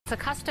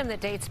It's a custom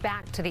that dates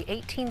back to the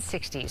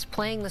 1860s,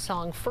 playing the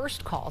song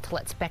First Call to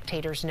let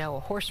spectators know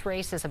a horse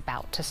race is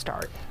about to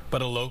start.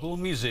 But a local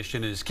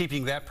musician is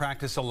keeping that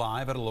practice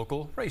alive at a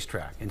local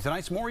racetrack. In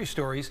tonight's Maury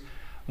Stories,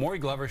 Maury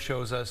Glover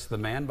shows us the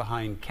man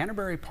behind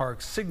Canterbury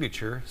Park's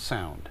signature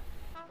sound.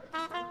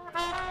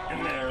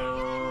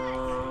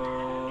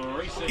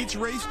 It's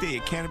race day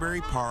at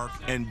Canterbury Park,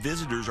 and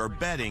visitors are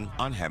betting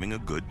on having a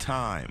good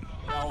time.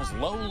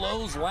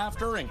 Lows,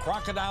 laughter, and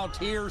crocodile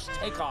tears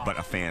take off. But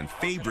a fan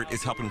favorite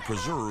is helping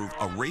preserve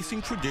a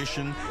racing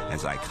tradition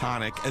as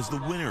iconic as the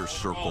winner's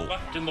circle.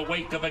 Left in the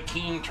wake of a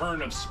keen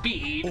turn of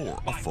speed.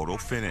 Or a photo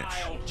finish.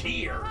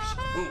 Tears,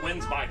 who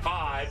wins by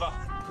 5.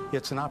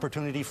 It's an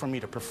opportunity for me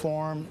to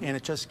perform, and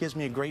it just gives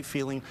me a great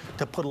feeling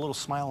to put a little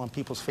smile on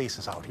people's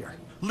faces out here.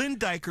 Lynn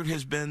Deichert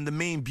has been the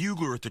main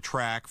bugler at the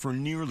track for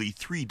nearly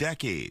 3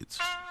 decades.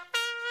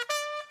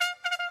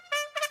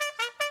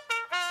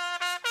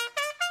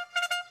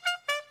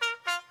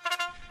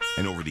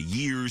 And over the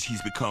years,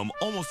 he's become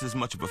almost as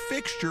much of a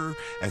fixture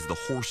as the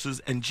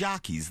horses and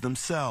jockeys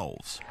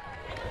themselves.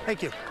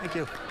 Thank you, thank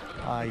you.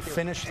 I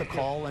finish the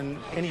call, and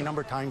any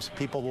number of times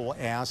people will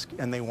ask,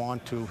 and they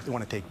want to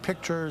take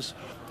pictures.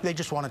 They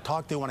just want to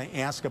talk. They want to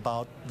ask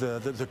about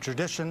the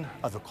tradition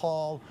of the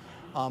call.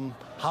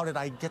 How did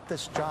I get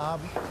this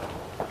job?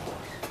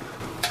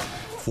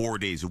 4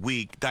 days a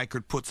week,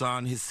 Deichert puts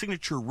on his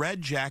signature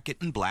red jacket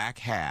and black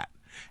hat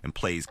and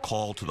plays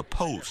Call to the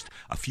Post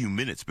a few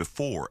minutes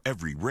before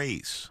every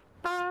race.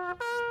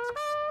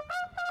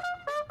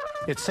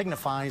 It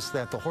signifies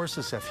that the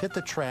horses have hit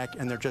the track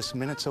and they're just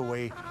minutes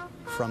away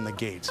from the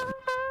gates.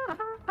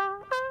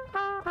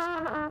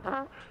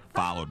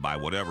 Followed by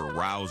whatever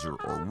rouser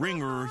or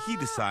ringer he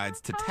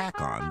decides to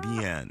tack on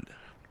the end.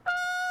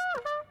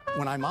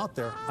 When I'm out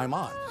there, I'm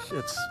on.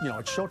 It's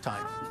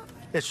showtime.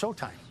 It's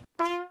showtime.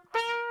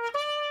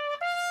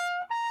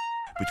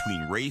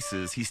 Between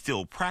races, he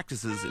still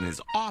practices in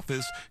his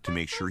office to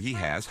make sure he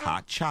has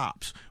hot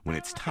chops when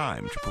it's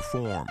time to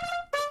perform.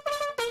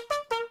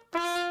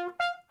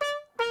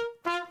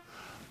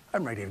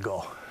 I'm ready to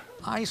go.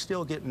 I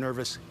still get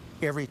nervous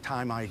every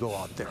time I go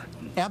out there.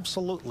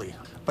 Absolutely.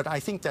 But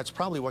I think that's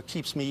probably what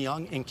keeps me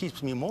young and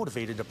keeps me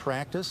motivated to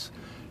practice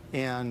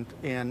and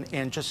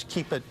just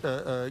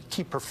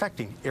keep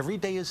perfecting. Every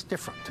day is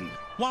different.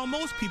 While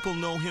most people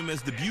know him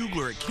as the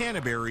bugler at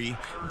Canterbury,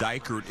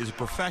 Deichert is a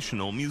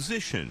professional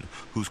musician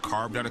who's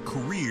carved out a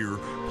career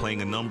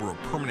playing a number of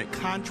permanent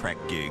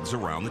contract gigs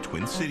around the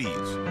Twin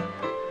Cities.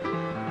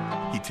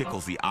 He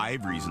tickles the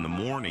ivories in the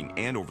morning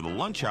and over the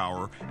lunch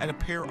hour at a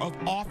pair of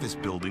office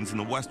buildings in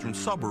the western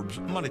suburbs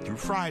Monday through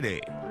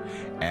Friday,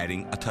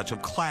 adding a touch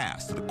of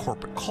class to the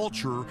corporate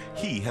culture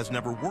he has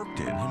never worked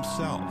in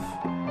himself.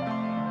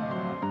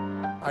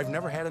 I've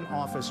never had an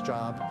office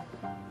job,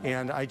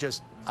 and I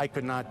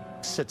could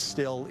not sit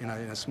still in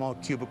a small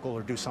cubicle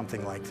or do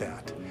something like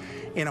that.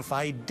 And if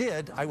I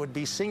did, I would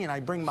be singing.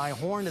 I'd bring my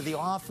horn to the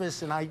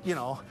office and I,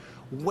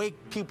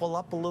 wake people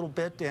up a little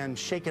bit and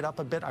shake it up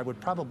a bit. I would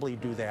probably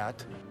do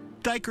that.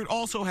 Deichert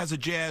also has a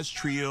jazz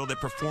trio that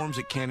performs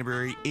at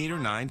Canterbury 8 or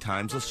 9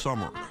 times a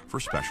summer for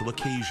special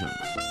occasions.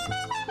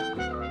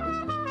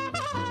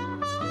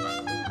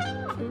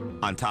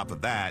 On top of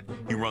that,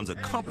 he runs a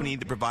company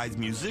that provides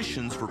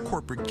musicians for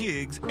corporate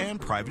gigs and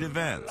private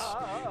events,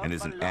 and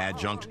is an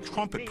adjunct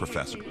trumpet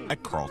professor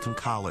at Carleton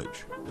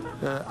College.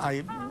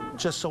 I'm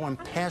just so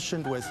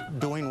impassioned with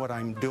doing what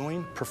I'm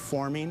doing,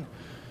 performing,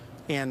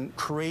 and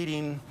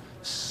creating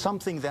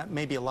something that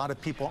maybe a lot of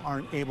people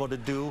aren't able to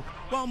do.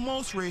 While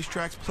most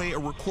racetracks play a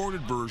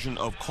recorded version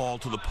of Call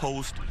to the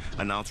Post,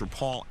 announcer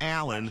Paul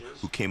Allen,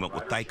 who came up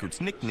with Deichert's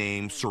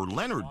nickname, Sir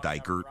Leonard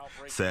Deichert,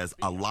 says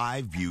a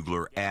live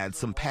bugler adds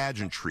some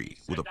pageantry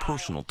with a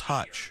personal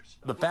touch.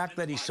 The fact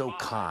that he's so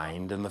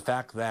kind and the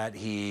fact that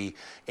he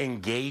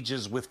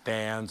engages with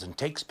fans and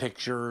takes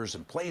pictures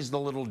and plays the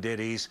little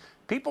ditties,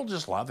 people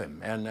just love him,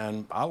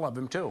 and I love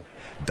him too.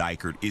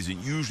 Deichert isn't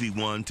usually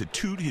one to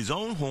toot his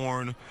own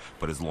horn,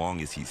 but as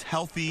long as he's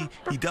healthy,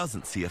 he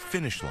doesn't see a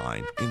finish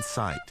line in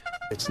sight.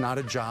 It's not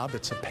a job,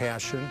 it's a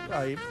passion.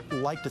 I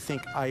like to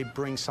think I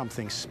bring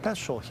something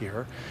special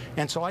here,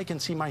 and so I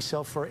can see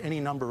myself for any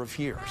number of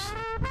years.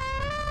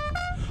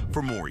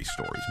 For Maury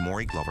Stories,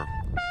 Maury Glover,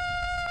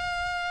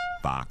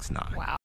 Fox 9. Wow.